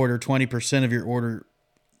 if you order 20% of your order,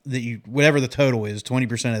 whatever the total is,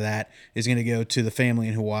 20% of that is going to go to the family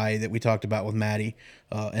in Hawaii that we talked about with Maddie.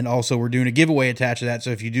 And also we're doing a giveaway attached to that.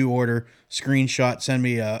 So if you do order, screenshot, send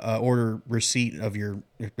me a receipt of your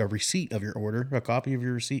order, a copy of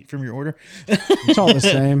your receipt from your order. It's all the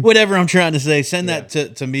same. Whatever I'm trying to say, send that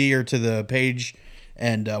to me or to the page.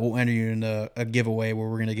 And we'll enter you in a giveaway where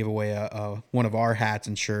we're going to give away one of our hats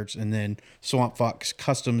and shirts. And then Swamp Fox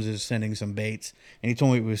Customs is sending some baits. And he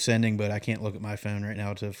told me he was sending, but I can't look at my phone right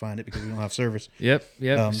now to find it because we don't have service. Yep.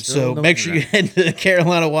 So make sure you head to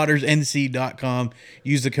CarolinaWatersNC.com.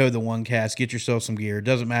 Use the code TheOneCast. Get yourself some gear. It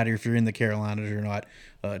doesn't matter if you're in the Carolinas or not.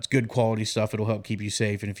 It's good quality stuff. It'll help keep you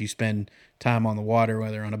safe. And if you spend time on the water,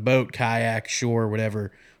 whether on a boat, kayak, shore,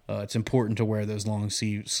 whatever, it's important to wear those long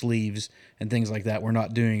sleeves and things like that. We're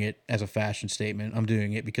not doing it as a fashion statement. I'm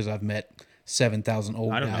doing it because I've met 7,000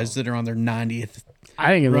 old guys that are that are on their 90th. I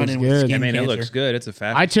think it looks good. I mean, it looks good. It's a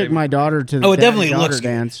fashion I took statement. my daughter to the it definitely looks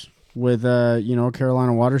dance with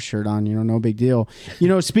Carolina Water shirt on. No big deal.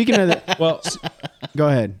 Speaking of that, well, go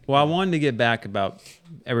ahead. Well, I wanted to get back about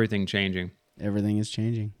everything changing. Everything is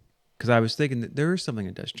changing. Because I was thinking that there is something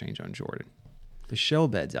that does change on Jordan. The shell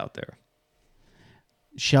beds out there.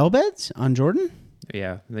 Shell beds on Jordan?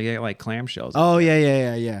 Yeah, they get like clamshells. Oh,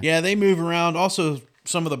 yeah. Yeah, they move around. Also,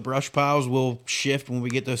 some of the brush piles will shift when we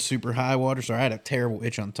get those super high water. So I had a terrible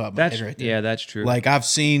itch on the top of my head right there. Yeah, that's true. Like I've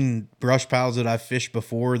seen brush piles that I've fished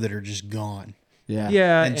before that are just gone.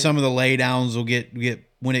 Yeah. And some of the laydowns will get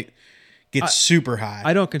when it gets super high.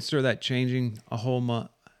 I don't consider that changing a whole month.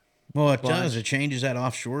 Well, it does. It changes that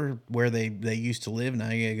offshore where they used to live. Now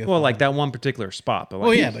you gotta go. Well, like that one particular spot. But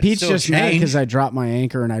like, but Pete's just mad because I dropped my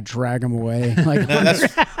anchor and I drag him away. Like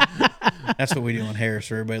that's what we do on Harris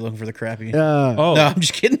for everybody looking for the crappy. Oh, no, I'm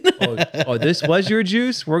just kidding. This was your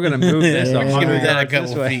juice? We're going to move this. Just gonna move that a this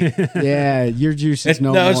couple way. feet. Yeah, your juice is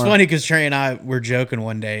no more. No, it's funny because Trey and I were joking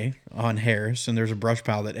one day on Harris, and there's a brush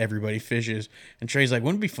pile that everybody fishes. And Trey's like,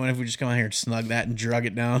 wouldn't it be fun if we just come out here and snug that and drug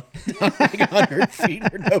it down like 100 feet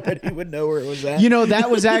where nobody would know where it was at? That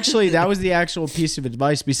was the actual piece of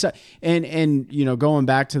advice. Besides, and going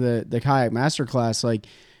back to the kayak masterclass, like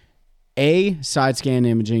side scan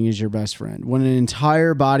imaging is your best friend. When an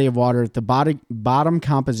entire body of water, if the bottom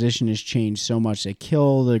composition has changed so much, they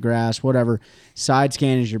kill the grass, whatever. Side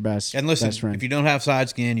scan is your best. And listen, best friend. if you don't have side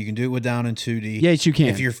scan, you can do it with down in 2D. Yes, you can.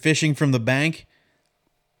 If you're fishing from the bank,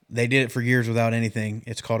 They did it for years without anything.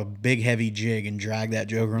 It's called a big heavy jig, and drag that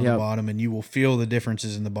joker on the bottom, and you will feel the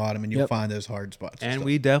differences in the bottom, and you'll find those hard spots. And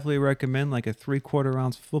we definitely recommend like a 3/4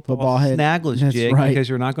 ounce Football head snagless jig because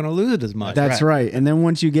you're not going to lose it as much. That's right. And then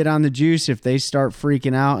once you get on the juice, if they start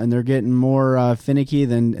freaking out and they're getting more finicky,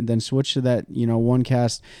 then switch to that one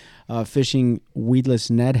cast fishing weedless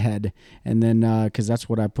Ned head, and then because that's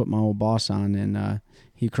what I put my old boss on, and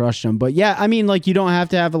he crushed them. But yeah, I mean, like, you don't have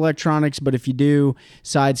to have electronics, but if you do,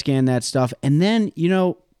 side scan that stuff. And then,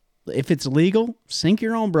 if it's legal, sink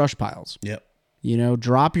your own brush piles. Yep.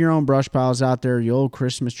 Drop your own brush piles out there, your old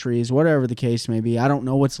Christmas trees, whatever the case may be. I don't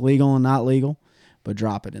know what's legal and not legal, but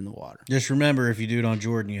drop it in the water. Just remember, if you do it on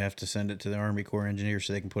Jordan, you have to send it to the Army Corps engineers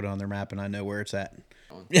so they can put it on their map, and I know where it's at.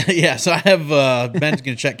 Yeah, so I have, Ben's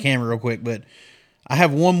going to check camera real quick, but I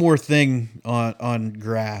have one more thing on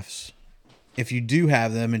graphs. If you do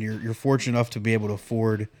have them and you're fortunate enough to be able to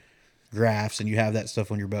afford graphs and you have that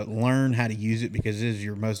stuff on your boat, learn how to use it because it is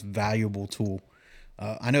your most valuable tool.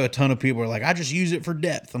 I know a ton of people are like, I just use it for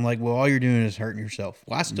depth. I'm like, well, all you're doing is hurting yourself.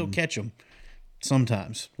 Well, I still catch them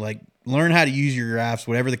sometimes. Like, learn how to use your graphs,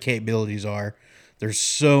 whatever the capabilities are. There's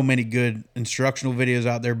so many good instructional videos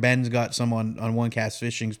out there. Ben's got some on One Cast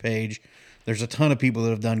Fishing's page. There's a ton of people that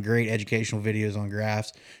have done great educational videos on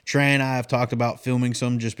graphs. Trey and I have talked about filming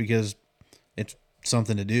some just because it's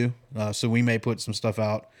something to do. So we may put some stuff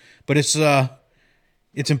out. But it's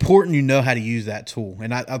important you know how to use that tool.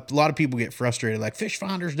 And a lot of people get frustrated, like, fish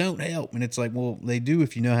finders don't help. And it's like, well, they do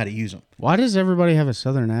if you know how to use them. Why does everybody have a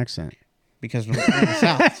southern accent? Because we're in the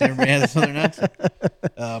South, so everybody has a southern accent.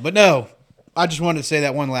 But no, I just wanted to say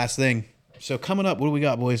that one last thing. So coming up, what do we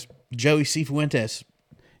got, boys? Joey Cifuentes.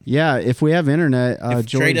 Yeah, if we have internet. If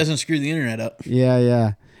Trey doesn't screw the internet up.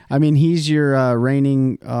 Yeah. I mean, he's your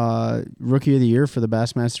reigning Rookie of the Year for the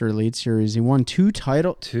Bassmaster Elite Series. He won two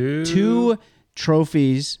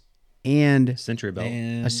trophies and Century Belt.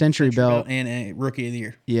 A Century Belt. And a Rookie of the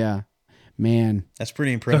Year. Yeah, man. That's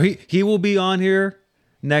pretty impressive. So he will be on here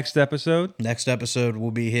next episode. Next episode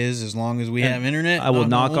will be his as long as we have internet. I will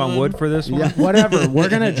knock on wood for this one. Yeah, whatever. We're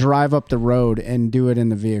going to drive up the road and do it in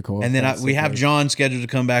the vehicle. And then we have John scheduled to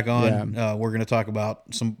come back on. Yeah. We're going to talk about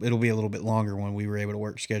it'll be a little bit longer when we were able to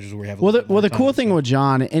work schedules where we have the cool thing with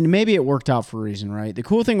John, and maybe it worked out for a reason, right? The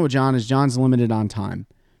cool thing with John is John's limited on time.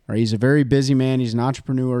 Right? He's a very busy man. He's an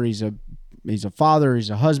entrepreneur. He's a father.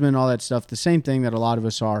 He's a husband, all that stuff. The same thing that a lot of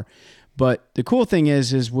us are. But the cool thing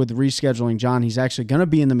is with rescheduling John, he's actually going to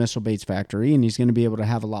be in the missile baits factory, and he's going to be able to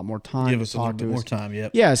have a lot more time. Give us a little bit more time,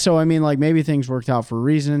 yep. Yeah, so I mean, like, maybe things worked out for a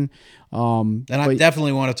reason. And I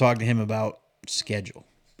definitely want to talk to him about schedule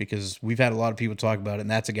because we've had a lot of people talk about it,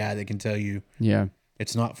 and that's a guy that can tell you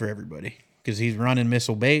it's not for everybody because he's running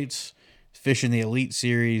missile baits, fishing the Elite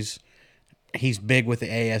Series. He's big with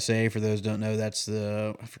the ASA. For those who don't know, that's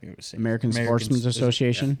the American Sportsmen's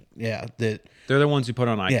Association. Yeah, they're the ones who put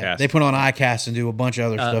on ICAST. Yeah, they put on ICAST and do a bunch of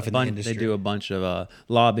other stuff in the industry. They do a bunch of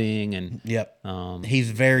lobbying and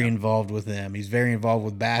he's very involved with them. He's very involved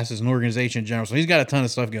with Bass as an organization in general. So he's got a ton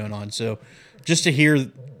of stuff going on. So just to hear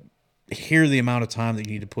the amount of time that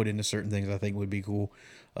you need to put into certain things, I think would be cool.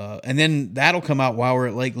 And then that'll come out while we're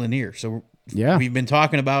at Lake Lanier. So we've been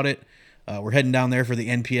talking about it. We're heading down there for the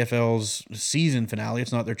NPFL's season finale.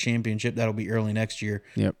 It's not their championship. That'll be early next year.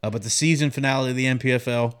 Yep. But the season finale of the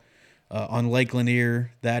NPFL on Lake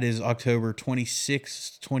Lanier, that is October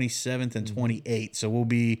 26th, 27th, and 28th. So we'll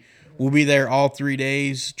be there all 3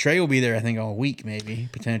 days. Trey will be there, I think, all week, maybe,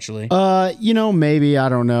 potentially. Maybe. I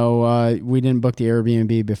don't know. We didn't book the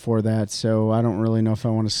Airbnb before that, so I don't really know if I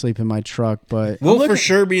want to sleep in my truck. But we'll for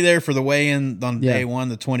sure be there for the weigh-in on day one,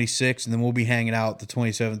 the 26th, and then we'll be hanging out the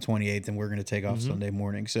 27th, 28th, and we're going to take off Sunday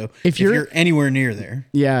morning. So if you're anywhere near there.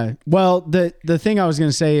 Yeah. Well, the thing I was going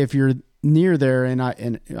to say, if you're near there, and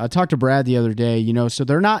I talked to Brad the other day, so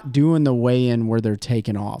they're not doing the weigh-in where they're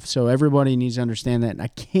taking off. So everybody needs to understand that. And I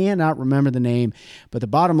cannot remember the name, but the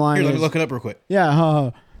bottom line is... Let me look it up real quick.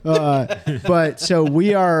 Yeah. But so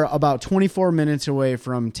we are about 24 minutes away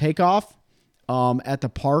from takeoff at the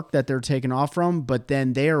park that they're taking off from, but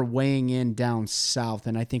then they are weighing in down south,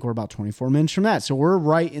 and I think we're about 24 minutes from that. So we're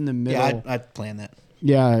right in the middle. Yeah, I planned that.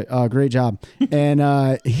 Yeah, great job.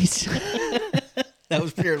 And he's... That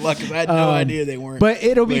was pure luck because I had no idea they weren't. But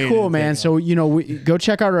it'll be cool, man. So, go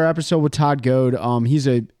check out our episode with Todd Goad. He's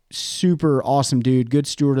a super awesome dude, good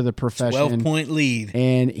steward of the profession. 12-point lead.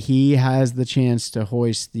 And he has the chance to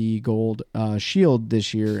hoist the gold shield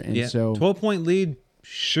this year. And so 12-point lead,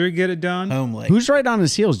 sure get it done. Home lake. Who's right on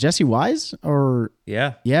his heels? Jesse Wise?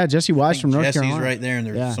 Yeah, Jesse Wise from North Carolina. Jesse's right there, and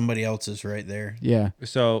there's somebody else's right there. Yeah.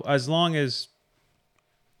 So as long as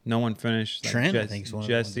No one finished. Like Trent, I think, is one of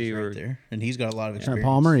the ones Jesse that's or right there, and he's got a lot of experience. Trent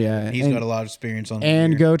Palmer, yeah. He's got a lot of experience on.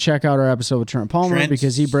 And the go check out our episode with Trent Palmer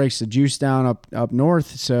because he breaks the juice down up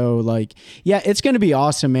north. So like, yeah, it's going to be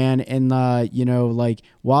awesome, man. And you know, like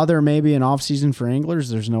while there may be an off season for anglers,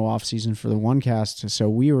 there's no off season for the one cast. So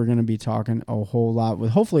we were going to be talking a whole lot with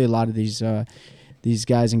hopefully a lot of these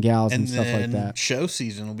guys and gals and stuff like that. Show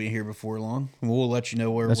season will be here before long. We'll let you know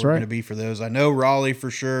where That's we're right. going to be for those. I know Raleigh for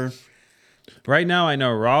sure. Right now, I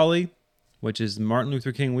know Raleigh, which is Martin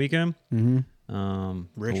Luther King weekend.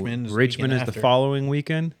 Richmond is the following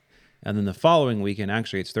weekend. And then the following weekend,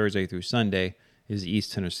 actually, it's Thursday through Sunday, is the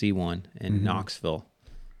East Tennessee one in Knoxville.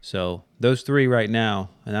 So those 3 right now,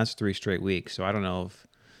 and that's 3 straight weeks. So I don't know if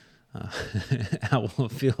how we'll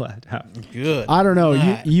feel that happen. Good. I don't know.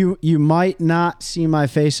 You might not see my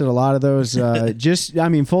face at a lot of those. Just, I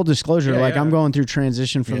mean, full disclosure, I'm going through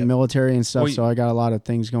transition from the military and stuff, so I got a lot of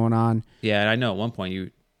things going on. Yeah, and I know at one point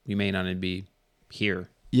you may not be here.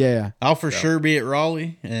 Yeah. I'll for sure be at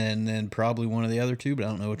Raleigh, and then probably one of the other 2, but I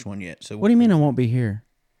don't know which one yet. So What do you mean I won't be here?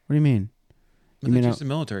 What do you mean? You mean just the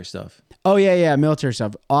military stuff? Oh, yeah, military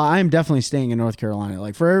stuff. I'm definitely staying in North Carolina.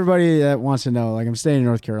 Like, for everybody that wants to know, like, I'm staying in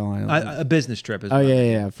North Carolina. A business trip.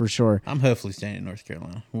 Yeah, for sure. I'm hopefully staying in North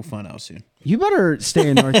Carolina. We'll find out soon. You better stay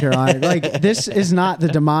in North Carolina. Like, this is not the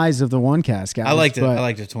demise of the one cast, guys. I like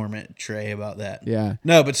to torment Trey about that. Yeah.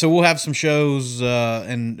 No, but so we'll have some shows,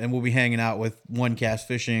 and we'll be hanging out with One Cast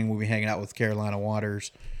Fishing. We'll be hanging out with Carolina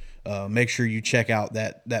Waters. Make sure you check out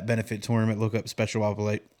that benefit tournament. Look up Special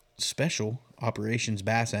Operations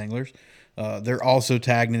Bass Anglers. They're also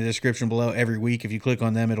tagged in the description below every week. If you click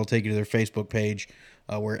on them, it'll take you to their Facebook page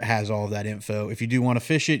where it has all of that info. If you do want to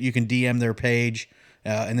fish it, you can DM their page,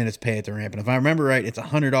 and then it's pay at the ramp. And if I remember right, it's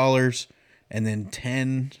 $100 and then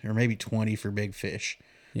 10 or maybe 20 for big fish.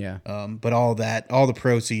 Yeah. But all the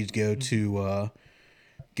proceeds go to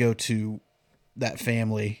that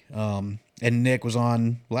family. And Nick was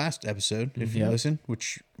on last episode, if you listen,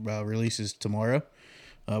 which releases tomorrow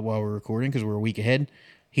while we're recording because we're a week ahead.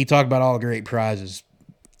 He talked about all the great prizes.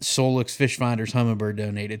 Solix Fish Finders Humminbird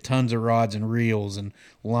donated tons of rods and reels and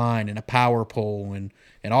line and a power pole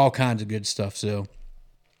and all kinds of good stuff. So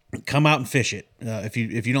come out and fish it. If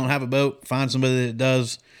you don't have a boat, find somebody that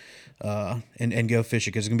does and go fish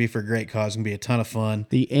it because it's going to be for a great cause. It's going to be a ton of fun.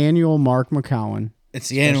 The annual Mark McCowan. It's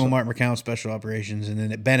the annual Mark McCown Special Operations, and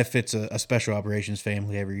then it benefits a special operations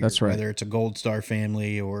family every year. That's right. Whether it's a Gold Star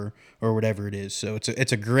family or whatever it is. So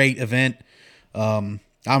it's a great event.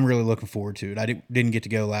 I'm really looking forward to it. I didn't get to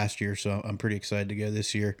go last year, so I'm pretty excited to go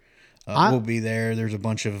this year. We'll be there. There's a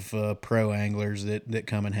bunch of pro anglers that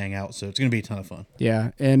come and hang out, so it's going to be a ton of fun.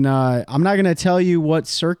 Yeah, and I'm not going to tell you what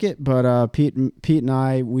circuit, but Pete and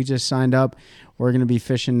I, we just signed up. We're going to be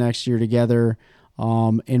fishing next year together.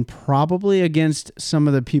 And probably against some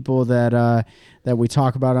of the people that we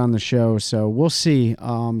talk about on the show. So we'll see.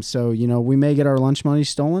 So, we may get our lunch money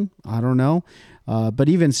stolen. I don't know. But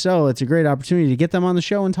even so, it's a great opportunity to get them on the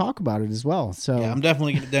show and talk about it as well. So yeah, I'm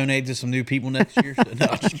definitely going to donate to some new people next year. So no,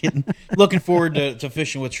 just kidding. Looking forward to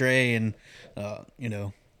fishing with Trey, and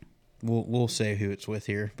we'll say who it's with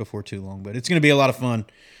here before too long. But it's going to be a lot of fun.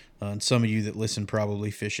 And some of you that listen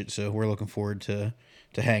probably fish it, so we're looking forward to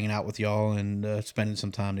hanging out with y'all and spending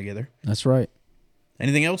some time together. That's right.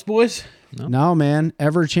 Anything else, boys? No, man.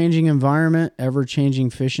 Ever-changing environment, ever-changing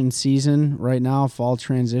fishing season right now, fall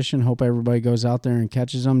transition. Hope everybody goes out there and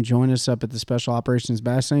catches them. Join us up at the Special Operations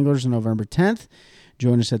Bass Anglers on November 10th.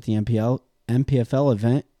 Join us at the MPFL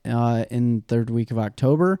event in third week of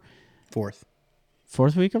October. Fourth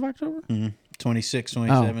Week of October? 26th,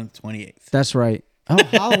 27th, 28th. That's right. Oh,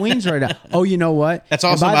 Halloween's right now. Oh, you know what? That's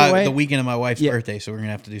also the weekend of my wife's birthday, so we're going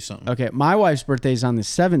to have to do something. Okay, my wife's birthday is on the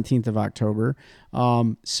 17th of October.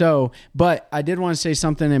 But I did want to say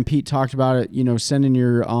something, and Pete talked about it, sending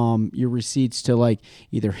your receipts to like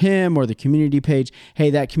either him or the community page. Hey,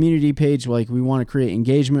 that community page, like we want to create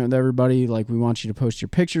engagement with everybody. Like we want you to post your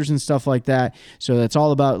pictures and stuff like that. So that's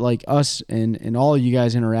all about like us and all of you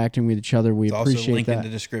guys interacting with each other. We it's appreciate also linked that. in the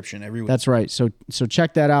description every week. That's right. So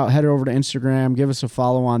check that out. Head over to Instagram. Give us a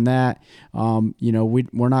follow on that.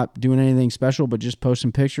 We're not doing anything special, but just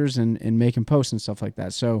posting pictures and making posts and stuff like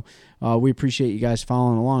that. So we appreciate you guys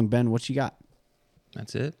following along. Ben, what you got?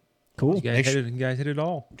 That's it. Cool. You guys hit it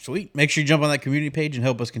all. Sweet. Make sure you jump on that community page and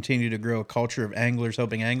help us continue to grow a culture of anglers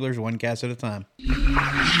helping anglers one cast at a time.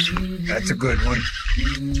 That's a good one.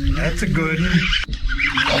 That's a good one.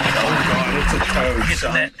 Oh, God, it's a toad,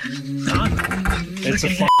 son. It's a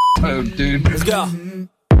toad, dude. Let's go.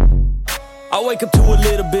 I wake up to a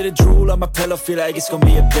little bit of drool on my pillow, feel like it's gonna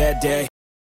be a bad day.